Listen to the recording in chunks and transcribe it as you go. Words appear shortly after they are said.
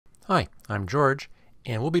Hi, I'm George,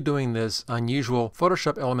 and we'll be doing this unusual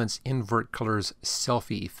Photoshop Elements Invert Colors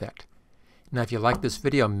selfie effect. Now if you like this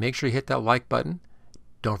video, make sure you hit that like button.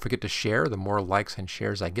 Don't forget to share. The more likes and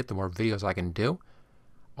shares I get, the more videos I can do.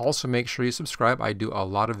 Also make sure you subscribe. I do a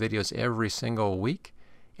lot of videos every single week.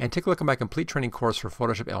 And take a look at my complete training course for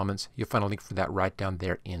Photoshop Elements. You'll find a link for that right down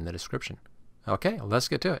there in the description. Okay, let's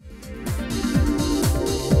get to it.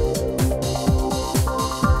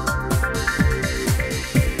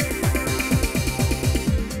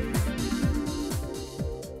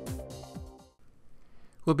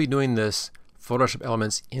 We'll be doing this Photoshop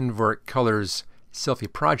Elements Invert Colors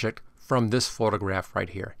selfie project from this photograph right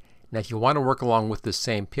here. Now if you want to work along with this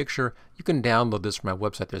same picture, you can download this from my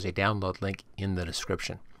website. There's a download link in the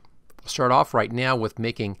description. We'll start off right now with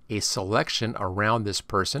making a selection around this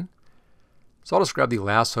person. So I'll just grab the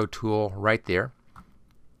lasso tool right there.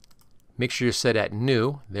 Make sure you're set at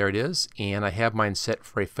new. There it is. And I have mine set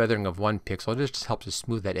for a feathering of 1 pixel. It just helps to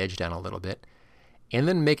smooth that edge down a little bit. And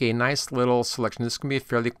then make a nice little selection. This can be a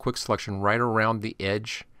fairly quick selection right around the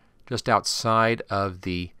edge, just outside of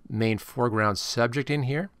the main foreground subject in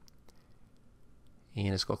here.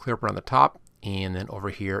 And it's going to clear up around the top and then over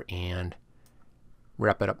here and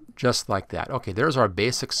wrap it up just like that. Okay, there's our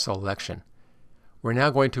basic selection. We're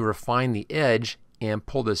now going to refine the edge and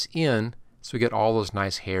pull this in so we get all those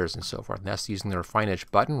nice hairs and so forth. And that's using the Refine Edge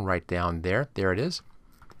button right down there. There it is.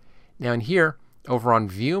 Now in here, over on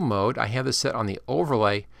View mode, I have this set on the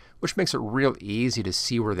Overlay, which makes it real easy to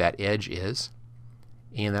see where that edge is.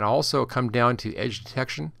 And then also come down to Edge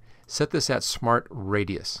Detection, set this at Smart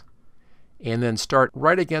Radius. And then start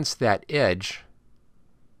right against that edge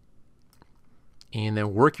and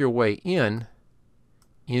then work your way in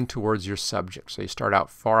towards your subject. So you start out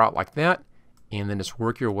far out like that and then just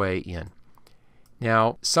work your way in.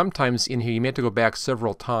 Now sometimes in here you may have to go back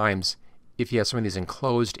several times if you have some of these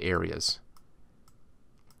enclosed areas.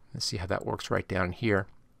 Let's see how that works right down here.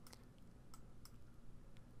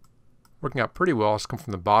 Working out pretty well. Let's come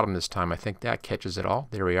from the bottom this time. I think that catches it all.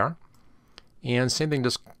 There we are. And same thing,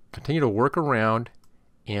 just continue to work around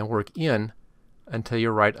and work in until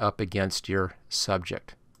you're right up against your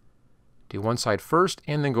subject. Do one side first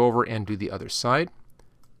and then go over and do the other side.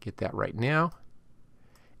 Get that right now.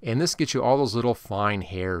 And this gets you all those little fine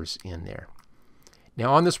hairs in there.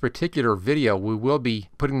 Now on this particular video, we will be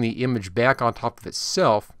putting the image back on top of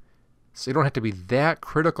itself. So you don't have to be that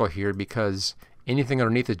critical here because anything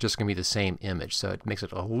underneath is just going to be the same image. So it makes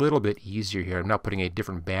it a little bit easier here. I'm not putting a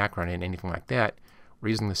different background in, anything like that. We're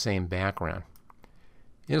using the same background.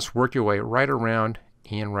 And just work your way right around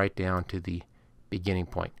and right down to the beginning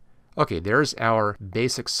point. Okay, there's our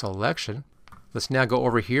basic selection. Let's now go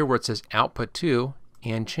over here where it says Output To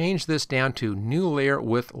and change this down to New Layer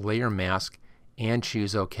with Layer Mask and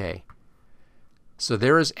choose OK. So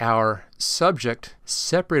there is our subject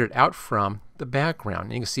separated out from the background.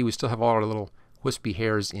 And you can see we still have all our little wispy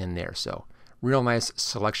hairs in there. So real nice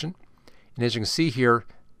selection. And as you can see here,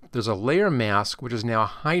 there's a layer mask which is now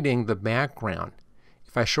hiding the background.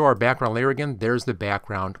 If I show our background layer again, there's the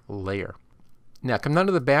background layer. Now come down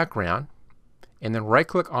to the background and then right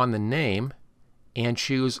click on the name and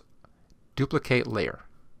choose Duplicate Layer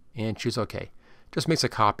and choose OK. Just makes a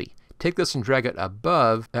copy. Take this and drag it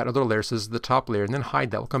above that other layer, so this is the top layer, and then hide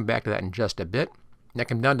that. We'll come back to that in just a bit. Now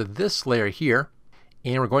come down to this layer here,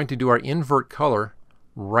 and we're going to do our invert color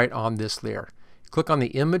right on this layer. Click on the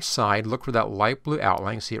image side, look for that light blue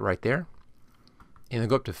outline, see it right there, and then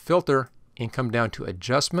go up to Filter and come down to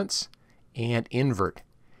Adjustments and Invert.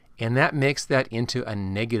 And that makes that into a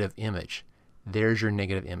negative image. There's your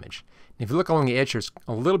negative image. And if you look along the edge here, it's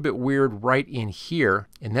a little bit weird right in here,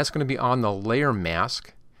 and that's going to be on the layer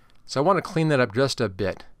mask. So I want to clean that up just a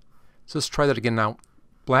bit. So let's try that again now.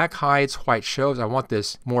 Black hides, white shows. I want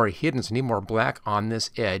this more hidden, so I need more black on this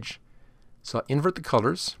edge. So I'll invert the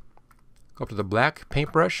colors. Go up to the black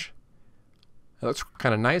paintbrush. That looks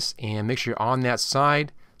kind of nice. And make sure you're on that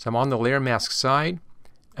side. So I'm on the layer mask side.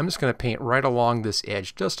 I'm just going to paint right along this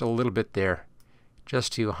edge, just a little bit there,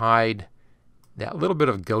 just to hide that little bit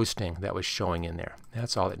of ghosting that was showing in there.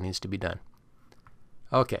 That's all that needs to be done.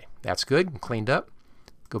 Okay, that's good. Cleaned up.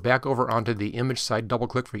 Go back over onto the image side, double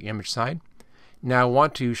click for your image side. Now I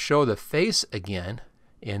want to show the face again,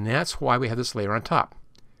 and that's why we have this layer on top.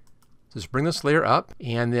 So just bring this layer up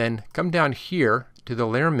and then come down here to the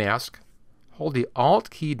layer mask, hold the Alt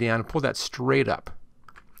key down and pull that straight up.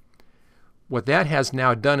 What that has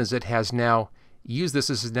now done is it has now used this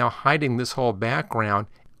is now hiding this whole background.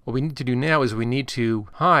 What we need to do now is we need to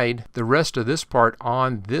hide the rest of this part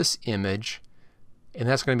on this image, and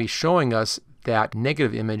that's going to be showing us that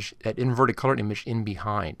negative image, that inverted color image in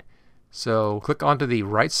behind. So click onto the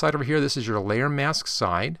right side over here. This is your layer mask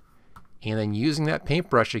side. And then using that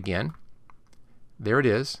paintbrush again, there it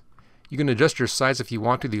is. You can adjust your size if you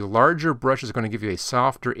want to. The larger brush is going to give you a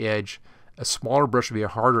softer edge. A smaller brush will be a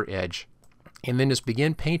harder edge. And then just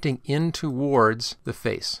begin painting in towards the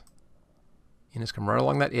face. And just come right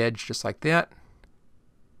along that edge just like that.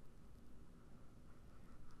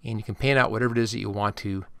 And you can paint out whatever it is that you want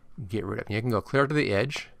to get rid of. And you can go clear to the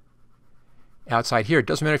edge. Outside here, it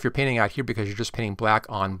doesn't matter if you're painting out here because you're just painting black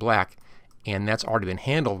on black, and that's already been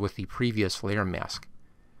handled with the previous layer mask.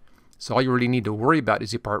 So all you really need to worry about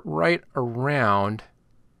is the part right around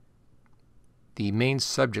the main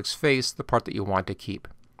subject's face, the part that you want to keep.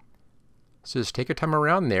 So just take your time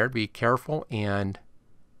around there, be careful, and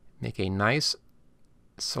make a nice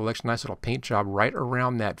selection, nice little paint job right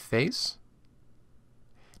around that face.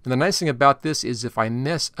 And the nice thing about this is if I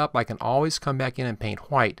mess up, I can always come back in and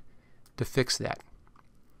paint white to fix that.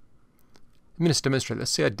 Let me just demonstrate.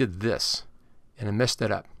 Let's say I did this and I messed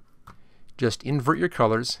that up. Just invert your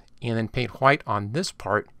colors and then paint white on this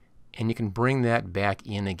part, and you can bring that back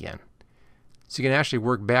in again. So you can actually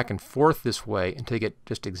work back and forth this way until you get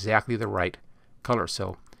just exactly the right color.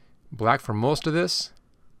 So black for most of this,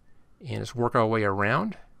 and just work our way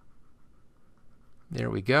around. There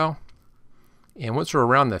we go. And once we're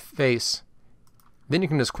around the face, then you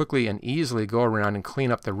can just quickly and easily go around and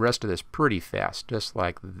clean up the rest of this pretty fast, just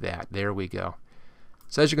like that. There we go.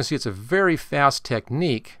 So as you can see, it's a very fast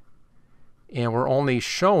technique, and we're only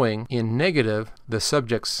showing in negative the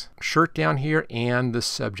subject's shirt down here and the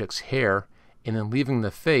subject's hair, and then leaving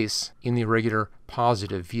the face in the regular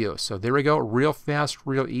positive view. So there we go, real fast,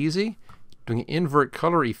 real easy. Doing an invert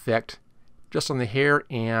color effect just on the hair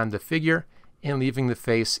and the figure, and leaving the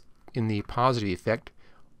face in the positive effect,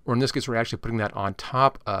 or in this case we're actually putting that on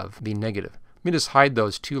top of the negative. Let me just hide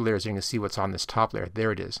those two layers and you can see what's on this top layer.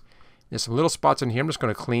 There it is. There's some little spots in here. I'm just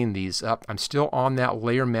going to clean these up. I'm still on that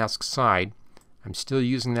layer mask side. I'm still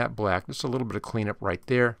using that black. Just a little bit of cleanup right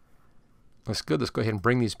there. Looks good. Let's go ahead and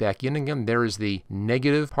bring these back in again. There is the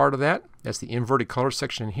negative part of that. That's the inverted color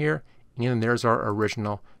section in here. And there's our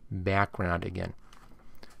original background again.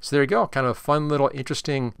 So there you go. Kind of a fun little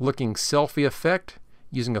interesting looking selfie effect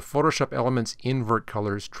using a Photoshop Elements Invert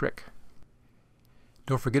Colors trick.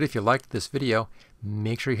 Don't forget, if you liked this video,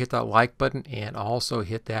 make sure you hit that like button and also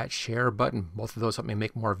hit that share button. Both of those help me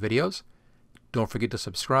make more videos. Don't forget to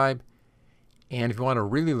subscribe. And if you want to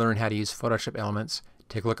really learn how to use Photoshop Elements,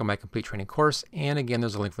 take a look at my complete training course. And again,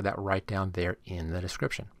 there's a link for that right down there in the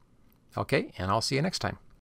description. Okay, and I'll see you next time.